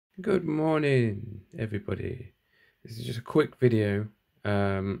Good morning, everybody. This is just a quick video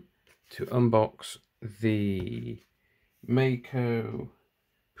to unbox the Mako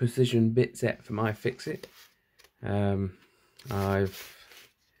precision bit set from iFIXIT. I've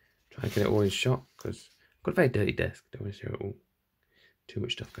tried to get it all in shot because I've got a very dirty desk. Don't want to show it all. Too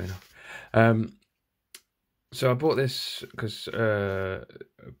much stuff going on. So I bought this because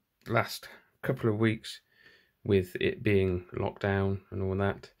last couple of weeks, with it being locked down and all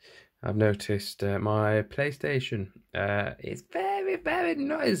that, I've noticed my PlayStation is very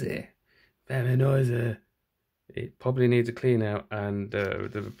noisy. Very noisy. It probably needs a clean out and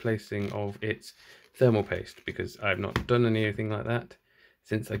the replacing of its thermal paste, because I've not done anything like that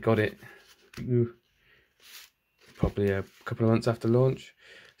since I got it, probably a couple of months after launch.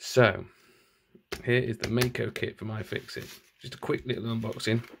 So here is the Mako kit from iFIXIT. Just a quick little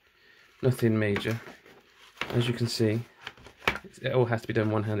unboxing, nothing major. As you can see, it all has to be done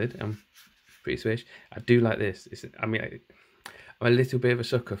one-handed. I'm pretty swish. I do like this. I'm a little bit of a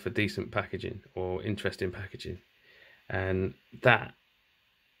sucker for decent packaging or interesting packaging, and that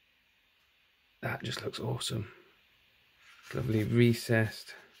just looks awesome. Lovely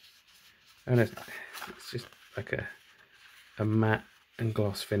recessed. And it's just like a matte and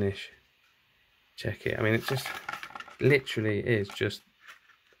gloss finish. Check it. I mean, it just literally is just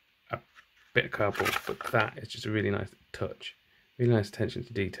bit of cardboard, but that is just a really nice touch, really nice attention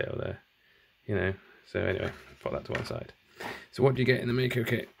to detail there, you know. So anyway, put that to one side. So what do you get in the Mako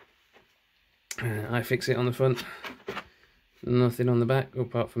kit? iFIXIT on the front, nothing on the back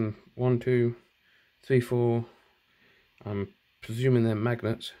apart from 1, 2, 3, 4. I'm presuming they're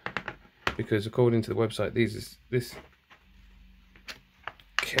magnets, because according to the website, this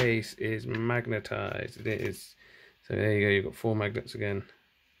case is magnetized. It is. So there you go. You've got 4 magnets again.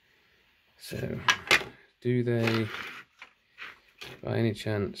 So, do they, by any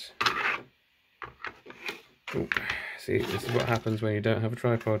chance, oh, see, this is what happens when you don't have a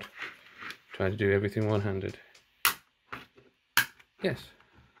tripod, try to do everything one-handed. Yes,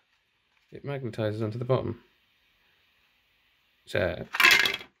 it magnetizes onto the bottom. So,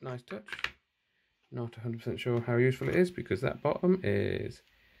 nice touch. Not 100% sure how useful it is, because that bottom is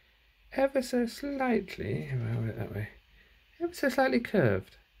ever so slightly, if I hold it that way, ever so slightly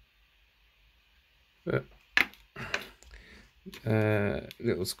curved. But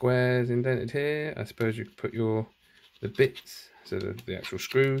little squares indented here. I suppose you could put the bits, so the actual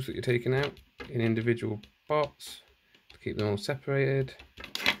screws that you're taking out, in individual spots to keep them all separated.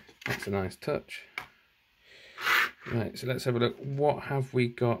 That's a nice touch. Right, so let's have a look. What have we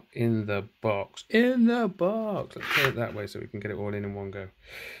got in the box? In the box! Let's put it that way so we can get it all in one go.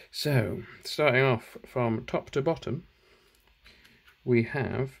 So, starting off from top to bottom, we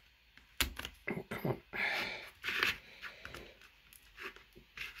have... Oh, come on.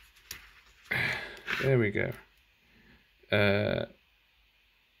 There we go.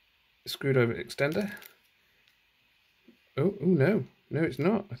 Screwed over extender. Oh no. No, it's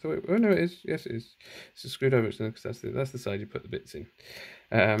not. I thought oh no, it is. Yes, it is. It's a screwed over extender, because that's the side you put the bits in.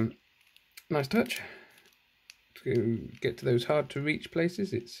 Nice touch. To get to those hard to reach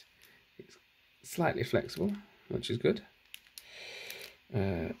places, it's slightly flexible, which is good.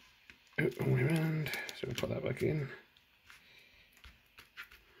 All the way around, so we'll put that back in.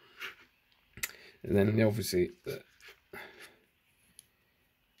 And then obviously the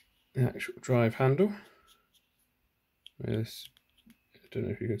actual drive handle. Yes, I don't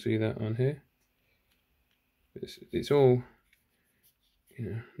know if you can see that on here. It's all, you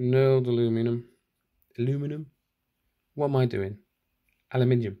know, knurled aluminum. What am I doing?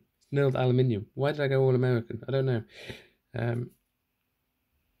 Aluminium. Knurled aluminium. Why did I go all American? I don't know.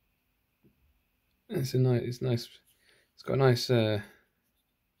 It's nice. It's got a nice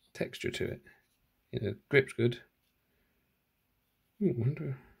texture to it. You know, grip's good. Ooh,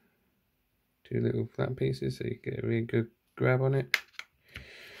 wonder. 2 little flat pieces, so you get a really good grab on it.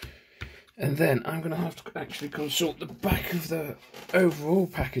 And then I'm going to have to actually consult the back of the overall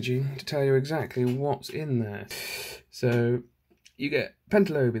packaging to tell you exactly what's in there. So you get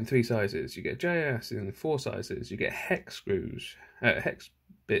pentalobe in 3 sizes. You get JS in 4 sizes. You get hex screws, hex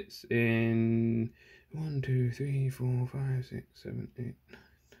bits in 1, 2, 3, 4, 5, 6, 7, 8, 9,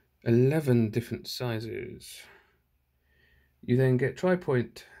 11 different sizes. You then get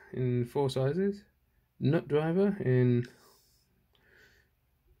tri-point in 4 sizes, nut driver in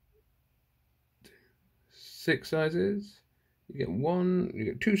 6 sizes. You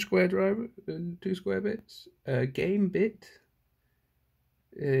get 2 square driver and 2 square bits, a game bit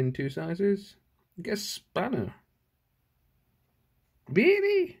in 2 sizes. You get a spanner.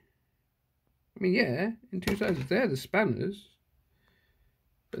 Really? I mean, yeah, in 2 sizes. They're the spanners.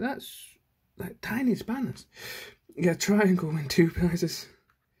 But that's like tiny spanners. You get a triangle in 2 pieces.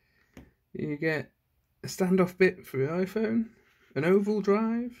 You get a standoff bit for your iPhone, an oval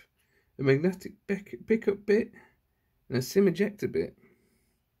drive, a magnetic pickup bit, and a SIM ejector bit.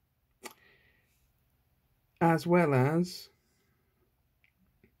 As well as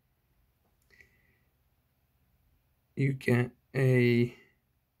you get a,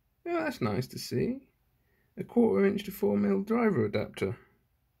 oh, that's nice to see, a 1/4 inch to 4mm driver adapter,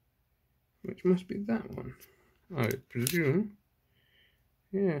 which must be that one, I presume.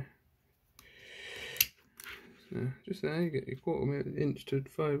 Yeah. So just there, you get your 1/4 inch to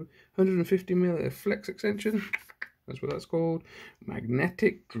 150mm flex extension. That's what that's called.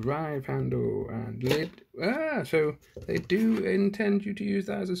 Magnetic drive handle and lid. So they do intend you to use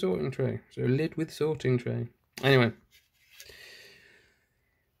that as a sorting tray. So lid with sorting tray. Anyway,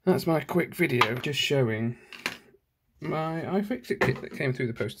 that's my quick video just showing my iFixit kit that came through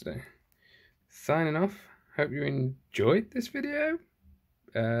the post today. Signing off. Hope you enjoyed this video.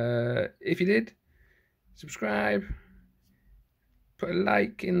 If you did, subscribe. Put a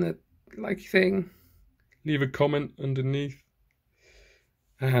like in the like thing. Leave a comment underneath.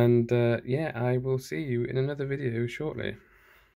 And yeah, I will see you in another video shortly.